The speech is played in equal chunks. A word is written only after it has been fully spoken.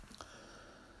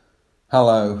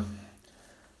Hello,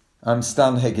 I'm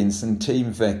Stan Higginson,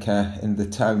 Team Vicar in the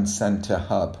Town Centre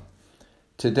Hub.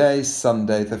 Today's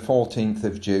Sunday, the 14th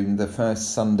of June, the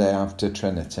first Sunday after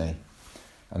Trinity,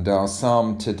 and our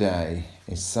psalm today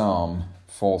is Psalm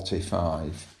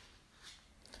 45.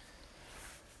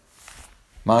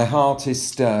 My heart is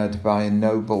stirred by a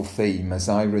noble theme as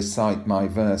I recite my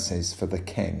verses for the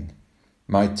King.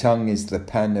 My tongue is the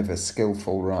pen of a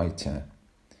skillful writer.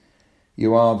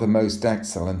 You are the most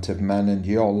excellent of men, and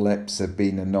your lips have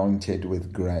been anointed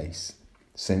with grace,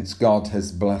 since God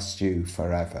has blessed you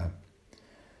forever.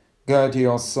 Gird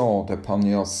your sword upon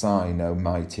your side, O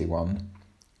mighty one.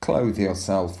 Clothe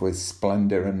yourself with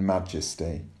splendour and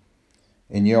majesty.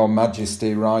 In your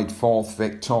majesty ride forth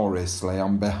victoriously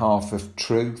on behalf of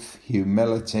truth,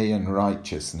 humility and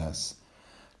righteousness.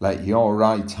 Let your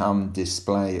right hand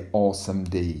display awesome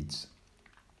deeds.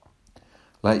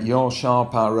 Let your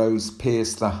sharp arrows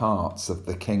pierce the hearts of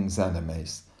the king's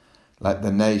enemies. Let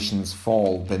the nations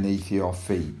fall beneath your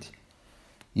feet.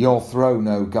 Your throne,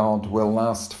 O God, will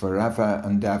last forever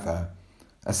and ever.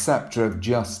 A sceptre of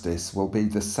justice will be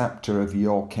the sceptre of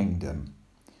your kingdom.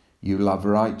 You love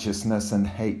righteousness and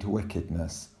hate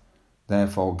wickedness.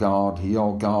 Therefore God,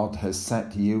 your God, has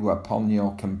set you upon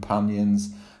your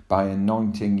companions by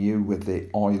anointing you with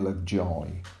the oil of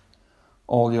joy.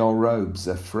 All your robes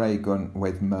are fragrant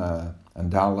with myrrh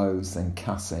and aloes and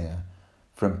cassia.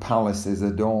 From palaces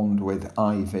adorned with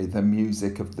ivy, the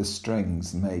music of the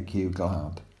strings make you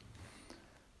glad.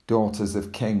 Daughters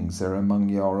of kings are among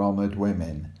your honoured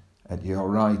women. At your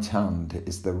right hand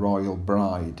is the royal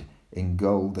bride in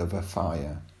gold of a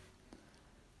fire.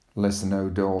 Listen, O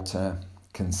daughter,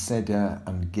 consider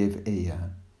and give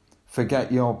ear.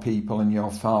 Forget your people and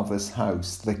your father's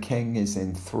house. The king is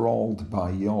enthralled by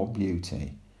your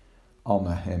beauty.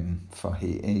 Honour him, for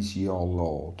he is your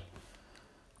Lord.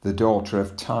 The daughter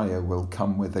of Tyre will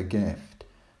come with a gift.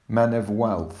 Men of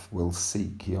wealth will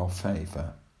seek your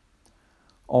favour.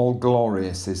 All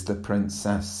glorious is the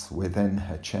princess within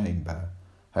her chamber.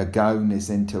 Her gown is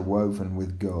interwoven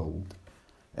with gold.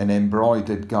 In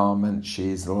embroidered garment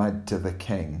she is led to the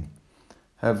king.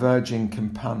 Her virgin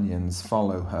companions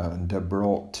follow her and are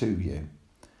brought to you.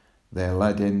 They are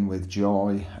led in with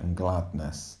joy and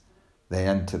gladness. They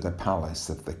enter the palace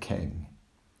of the king.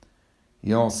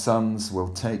 Your sons will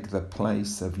take the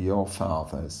place of your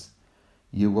fathers.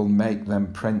 You will make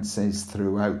them princes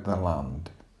throughout the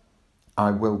land. I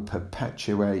will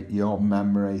perpetuate your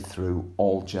memory through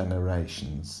all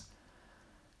generations.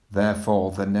 Therefore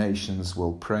the nations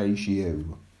will praise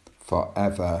you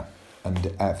forever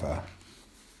and ever.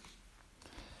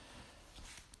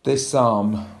 This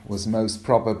psalm was most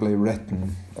probably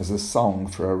written as a song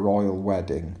for a royal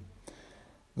wedding.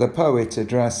 The poet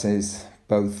addresses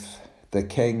both the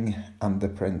king and the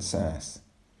princess.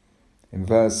 In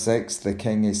verse 6, the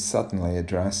king is suddenly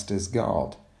addressed as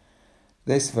God.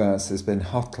 This verse has been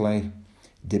hotly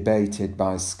debated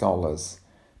by scholars,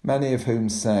 many of whom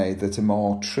say that a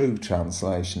more true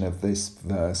translation of this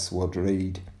verse would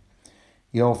read,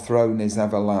 "Your throne is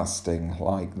everlasting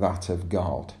like that of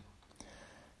God."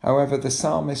 However, the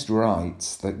psalmist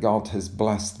writes that God has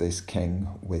blessed this king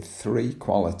with three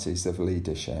qualities of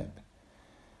leadership.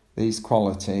 These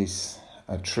qualities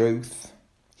are truth,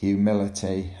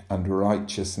 humility, and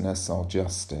righteousness or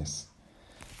justice.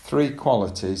 Three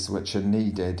qualities which are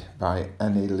needed by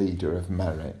any leader of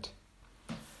merit.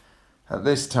 At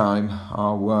this time,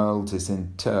 our world is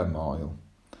in turmoil.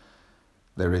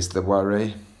 There is the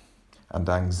worry and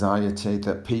anxiety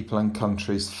that people and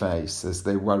countries face as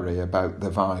they worry about the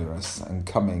virus and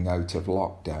coming out of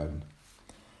lockdown.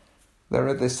 There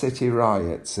are the city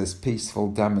riots as peaceful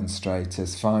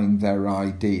demonstrators find their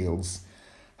ideals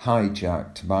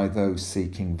hijacked by those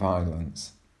seeking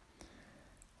violence.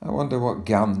 I wonder what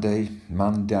Gandhi,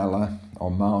 Mandela or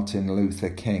Martin Luther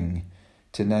King,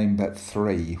 to name but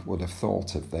three, would have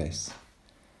thought of this.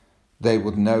 They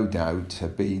would no doubt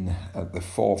have been at the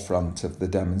forefront of the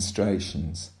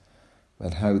demonstrations,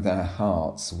 but how their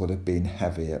hearts would have been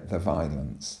heavy at the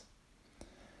violence.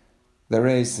 There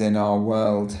is in our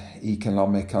world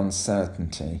economic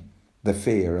uncertainty, the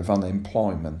fear of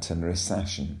unemployment and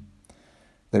recession.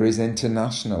 There is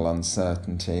international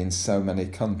uncertainty in so many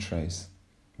countries,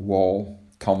 war,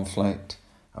 conflict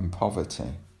and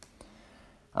poverty.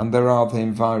 And there are the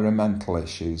environmental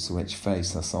issues which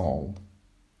face us all.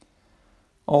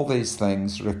 All these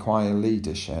things require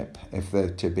leadership if they're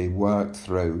to be worked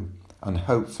through and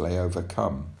hopefully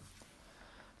overcome.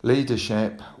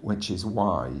 Leadership which is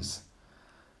wise.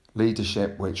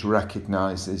 Leadership which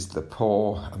recognises the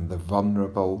poor and the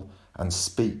vulnerable and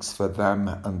speaks for them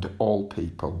and all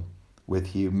people with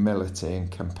humility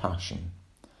and compassion.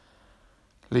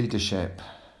 Leadership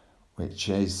which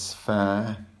is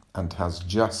fair and has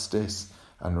justice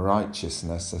and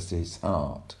righteousness at its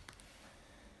heart.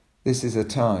 This is a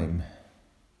time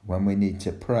when we need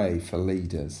to pray for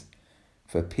leaders,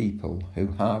 for people who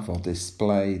have or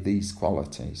display these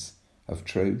qualities of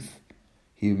truth,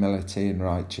 humility and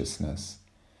righteousness,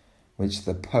 which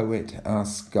the poet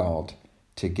asks God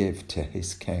to give to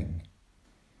his king.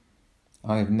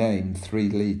 I have named 3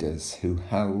 leaders who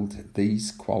held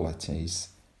these qualities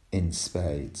in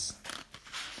spades.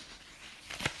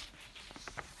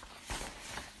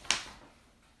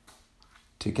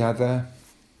 Together,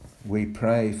 we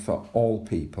pray for all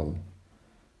people,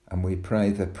 and we pray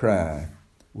the prayer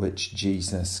which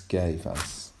Jesus gave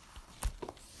us.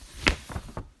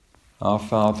 Our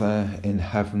Father in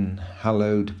heaven,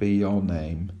 hallowed be your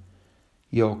name.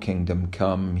 Your kingdom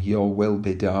come, your will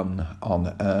be done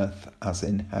on earth as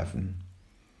in heaven.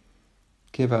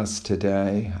 Give us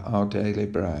today our daily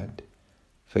bread.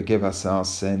 Forgive us our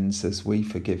sins as we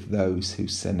forgive those who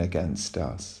sin against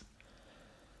us.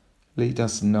 Lead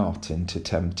us not into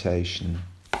temptation,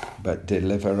 but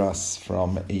deliver us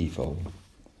from evil.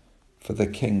 For the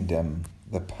kingdom,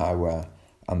 the power,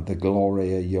 and the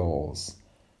glory are yours,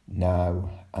 now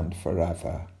and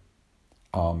forever.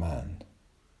 Amen.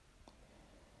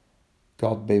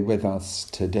 God be with us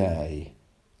today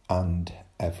and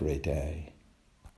every day.